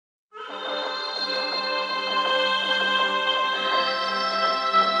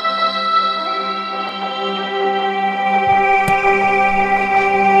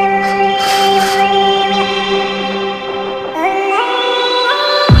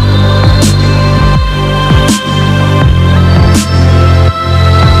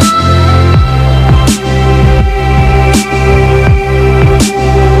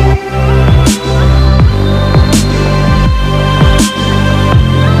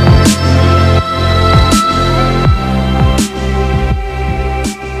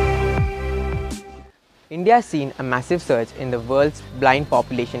India has seen a massive surge in the world's blind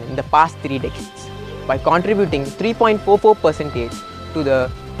population in the past 3 decades, by contributing 3.44% to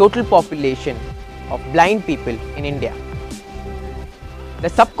the total population of blind people in India. The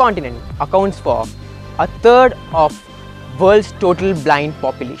subcontinent accounts for a third of world's total blind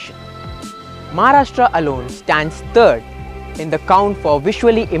population. Maharashtra alone stands third in the count for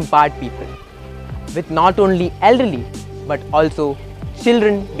visually impaired people, with not only elderly but also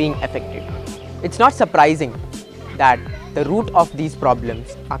children being affected. It's not surprising that the root of these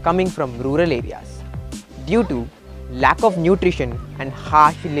problems are coming from rural areas due to lack of nutrition and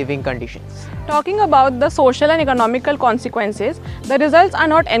harsh living conditions. Talking about the social and economical consequences, the results are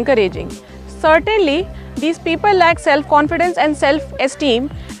not encouraging. Certainly, these people lack self-confidence and self-esteem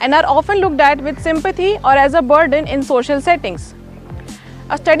and are often looked at with sympathy or as a burden in social settings.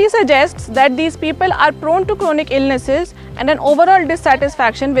 A study suggests that these people are prone to chronic illnesses and an overall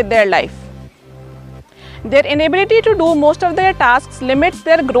dissatisfaction with their life. Their inability to do most of their tasks limits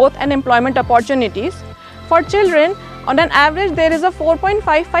their growth and employment opportunities. For children, on an average, there is a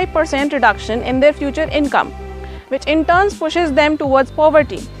 4.55% reduction in their future income, which in turn pushes them towards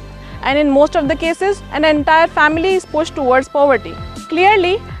poverty. And in most of the cases, an entire family is pushed towards poverty.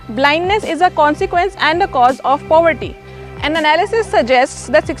 Clearly, blindness is a consequence and a cause of poverty. An analysis suggests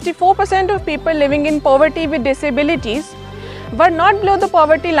that 64% of people living in poverty with disabilities were not below the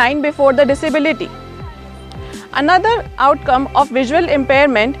poverty line before the disability. Another outcome of visual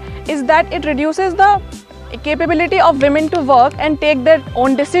impairment is that it reduces the capability of women to work and take their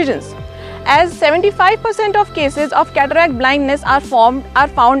own decisions, as 75% of cases of cataract blindness are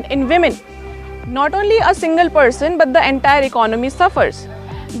found in women. Not only a single person but the entire economy suffers.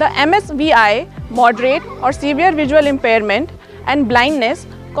 The MSVI, moderate or severe visual impairment, and blindness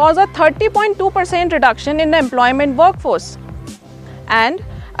cause a 30.2% reduction in the employment workforce and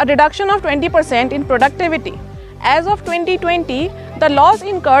a reduction of 20% in productivity. As of 2020, the loss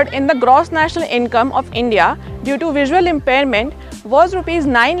incurred in the gross national income of India due to visual impairment was Rs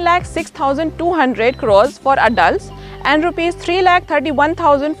 9,06,200 crores for adults and Rs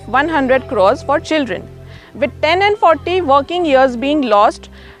 3,31,100 crores for children, with 10 and 40 working years being lost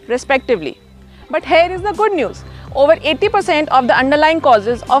respectively. But here is the good news. Over 80% of the underlying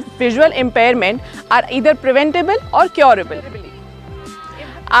causes of visual impairment are either preventable or curable.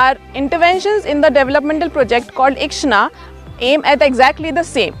 Our interventions in the developmental project called Ikshana aim at exactly the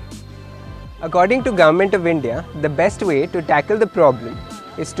same. According to Government of India, the best way to tackle the problem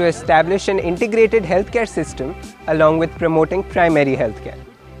is to establish an integrated healthcare system along with promoting primary healthcare.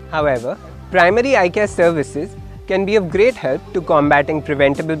 However, primary eye care services can be of great help to combating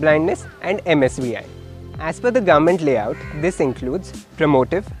preventable blindness and MSVI. As per the government layout, this includes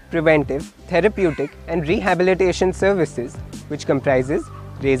promotive, preventive, therapeutic and rehabilitation services, which comprises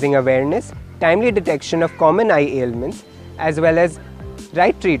raising awareness, timely detection of common eye ailments, as well as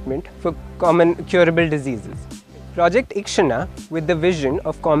right treatment for common curable diseases. Project Ikshana, with the vision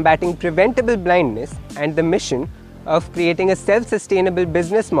of combating preventable blindness and the mission of creating a self-sustainable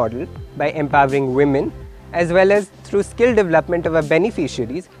business model by empowering women, as well as through skill development of our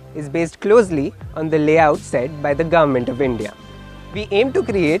beneficiaries, is based closely on the layout set by the Government of India. We aim to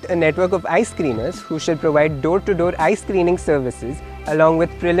create a network of eye screeners who shall provide door-to-door eye screening services along with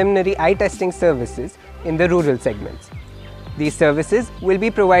preliminary eye testing services in the rural segments. These services will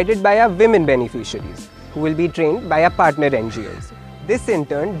be provided by our women beneficiaries, who will be trained by our partner NGOs. This in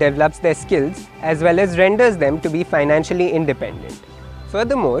turn develops their skills as well as renders them to be financially independent.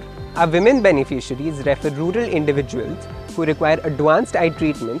 Furthermore, our women beneficiaries refer rural individuals who require advanced eye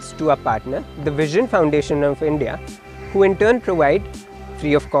treatments to our partner, the Vision Foundation of India, who in turn provide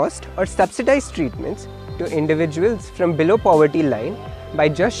free of cost or subsidized treatments to individuals from below poverty line by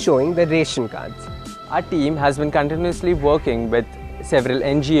just showing the ration cards. Our team has been continuously working with several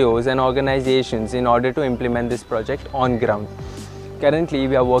NGOs and organizations in order to implement this project on ground. Currently,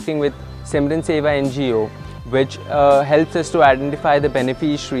 we are working with Simran Seva NGO, which helps us to identify the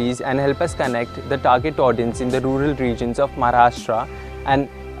beneficiaries and help us connect the target audience in the rural regions of Maharashtra and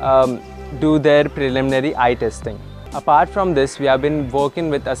do their preliminary eye testing. Apart from this, we have been working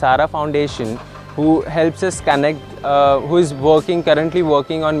with Asara Foundation, who helps us connect, who is currently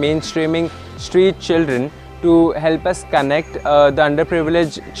working on mainstreaming street children to help us connect the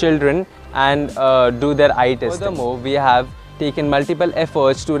underprivileged children and do their eye testing. Furthermore, we have taken multiple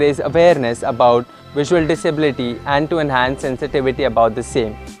efforts to raise awareness about visual disability and to enhance sensitivity about the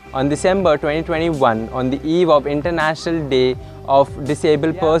same. On December 2021, on the eve of International Day of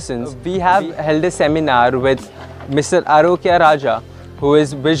Disabled Persons, we have held a seminar with Mr. Arokya Raja, who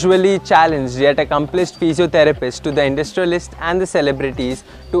is visually challenged yet accomplished physiotherapist, to the industrialist and the celebrities,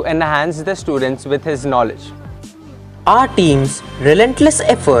 to enhance the students with his knowledge. Our team's relentless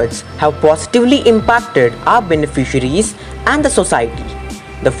efforts have positively impacted our beneficiaries and the society.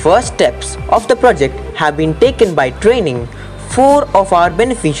 The first steps of the project have been taken by training 4 of our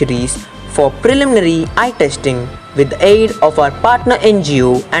beneficiaries for preliminary eye testing with the aid of our partner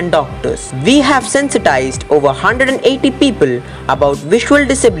NGO and doctors. We have sensitized over 180 people about visual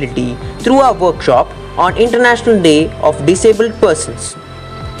disability through our workshop on International Day of Disabled Persons.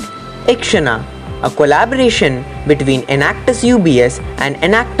 Ikshana, a collaboration between Enactus UBS and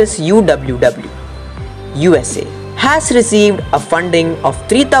Enactus UWW, USA, has received a funding of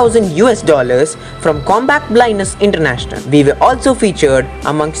 $3,000 from Combat Blindness International. We were also featured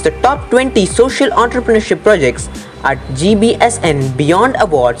amongst the top 20 social entrepreneurship projects at GBSN Beyond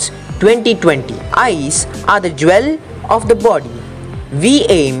Awards 2020. Eyes are the jewel of the body. We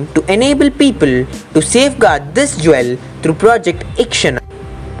aim to enable people to safeguard this jewel through Project Ikshana.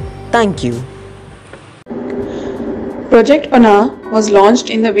 Thank you. Project Panah was launched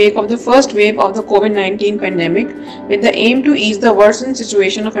in the wake of the first wave of the COVID-19 pandemic with the aim to ease the worsened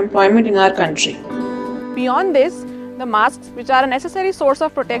situation of employment in our country. Beyond this, the masks, which are a necessary source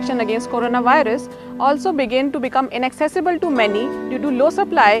of protection against coronavirus, also begin to become inaccessible to many due to low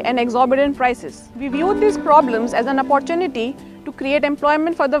supply and exorbitant prices. We viewed these problems as an opportunity to create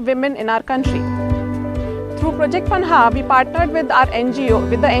employment for the women in our country. Through Project Panah, we partnered with the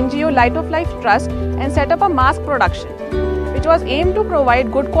NGO Light of Life Trust and set up a mask production, which was aimed to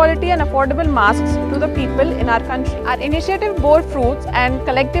provide good quality and affordable masks to the people in our country. Our initiative bore fruits, and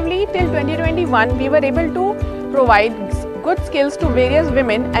collectively till 2021 we were able to provide good skills to various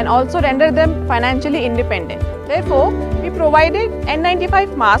women and also render them financially independent. Therefore, we provided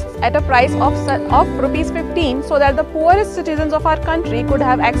N95 masks at a price of ₹15 so that the poorest citizens of our country could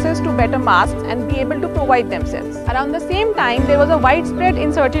have access to better masks and be able to provide themselves. Around the same time, there was a widespread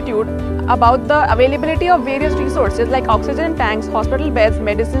incertitude about the availability of various resources like oxygen tanks, hospital beds,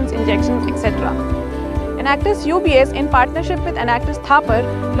 medicines, injections, etc. Enactus UBS, in partnership with Enactus Thapar,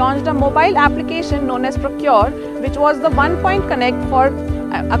 launched a mobile application known as Procure, which was the one-point connect for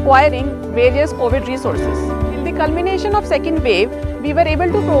acquiring various COVID resources. In the culmination of second wave, we were able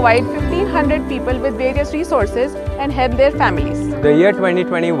to provide 1,500 people with various resources and help their families. The year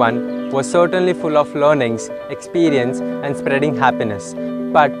 2021 was certainly full of learnings, experience and spreading happiness.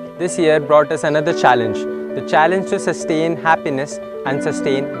 But this year brought us another challenge, the challenge to sustain happiness and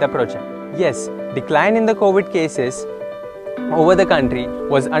sustain the project. Yes, decline in the COVID cases over the country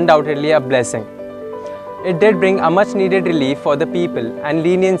was undoubtedly a blessing. It did bring a much needed relief for the people and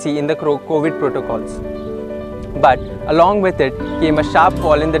leniency in the COVID protocols. But along with it came a sharp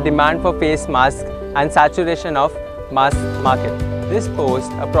fall in the demand for face masks and saturation of mask market. This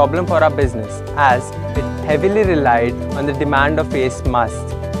posed a problem for our business as it heavily relied on the demand of face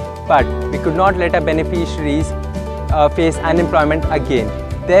masks. But we could not let our beneficiaries face unemployment again.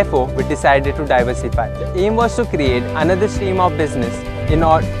 Therefore, we decided to diversify. The aim was to create another stream of business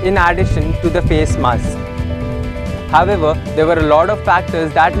in addition to the face masks. However, there were a lot of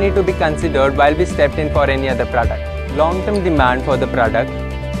factors that need to be considered while we stepped in for any other product. Long-term demand for the product,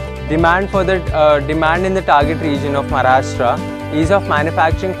 demand in the target region of Maharashtra, ease of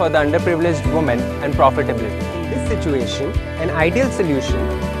manufacturing for the underprivileged women, and profitability. In this situation, an ideal solution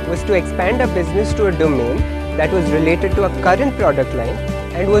was to expand our business to a domain that was related to our current product line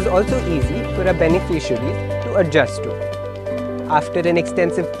and was also easy for our beneficiaries to adjust to. After an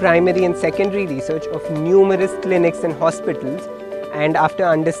extensive primary and secondary research of numerous clinics and hospitals, and after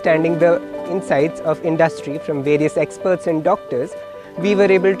understanding the insights of industry from various experts and doctors, we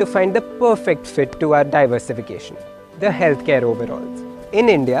were able to find the perfect fit to our diversification: the healthcare overalls. In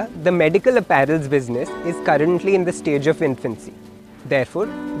India, the medical apparels business is currently in the stage of infancy. Therefore,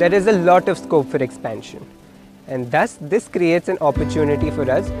 there is a lot of scope for expansion. And thus, this creates an opportunity for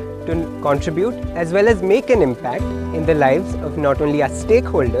us to contribute as well as make an impact in the lives of not only our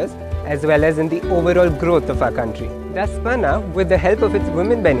stakeholders as well as in the overall growth of our country. Thus, Panah, with the help of its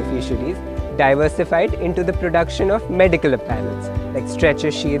women beneficiaries, diversified into the production of medical apparels like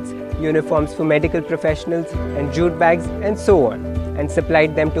stretcher sheets, uniforms for medical professionals and jute bags and so on, and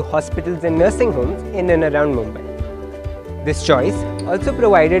supplied them to hospitals and nursing homes in and around Mumbai. This choice also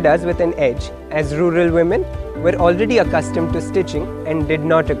provided us with an edge as rural women were already accustomed to stitching and did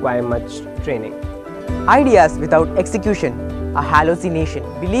not require much training. Ideas without execution are hallucination.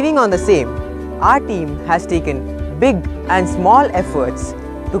 Believing on the same, our team has taken big and small efforts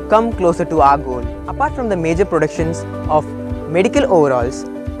to come closer to our goal. Apart from the major productions of medical overalls,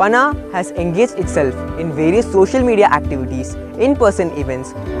 Panna has engaged itself in various social media activities, in-person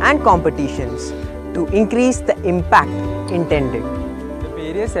events and competitions to increase the impact intended. The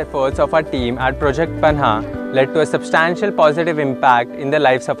various efforts of our team at Project Panha led to a substantial positive impact in the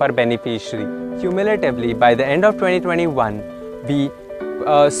lives of our beneficiary. Cumulatively, by the end of 2021, we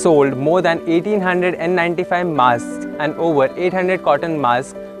sold more than 1895 masks and over 800 cotton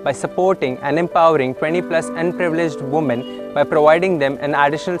masks by supporting and empowering 20+ unprivileged women by providing them an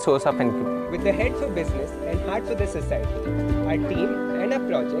additional source of income. With the head for business and heart for the society, our team and our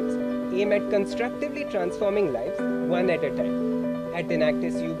projects aim at constructively transforming lives one at a time. At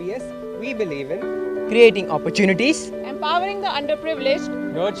Enactus UBS, we believe in creating opportunities, empowering the underprivileged,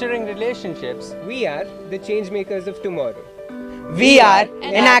 nurturing relationships. we are the change makers of tomorrow. We are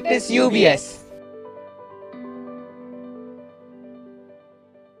Enactus UBS.